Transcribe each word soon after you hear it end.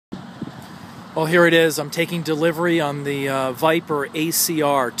Well, here it is. I'm taking delivery on the Viper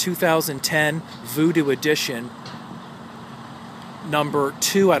ACR 2010 Voodoo Edition, number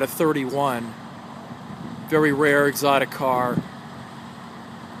 2 out of 31. Very rare exotic car.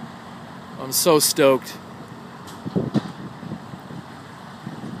 I'm so stoked.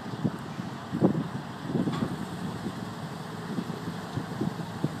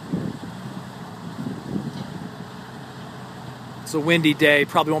 It's a windy day,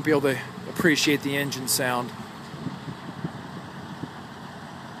 probably won't be able to appreciate the engine sound.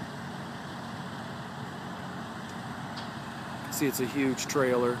 See, it's a huge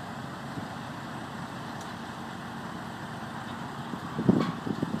trailer.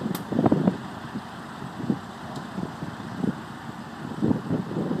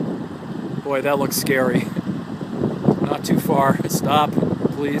 Boy, that looks scary. Not too far. Stop,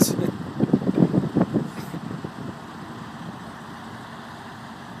 please.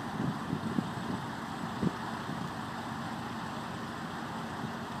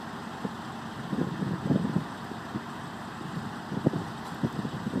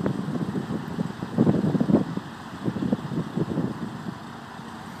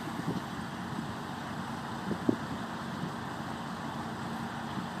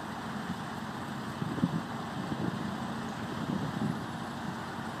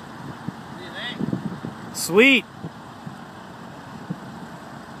 Sweet.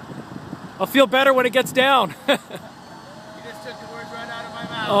 I'll feel better when it gets down. You just took the words right out of my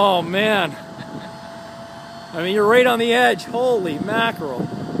mouth. Oh man. I mean, you're right on the edge. Holy mackerel.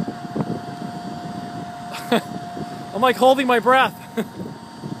 I'm like holding my breath. That's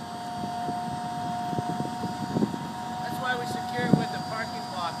why we secure it with the parking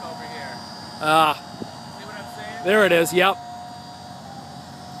block over here. Ah. See what I'm saying? There it is. Yep.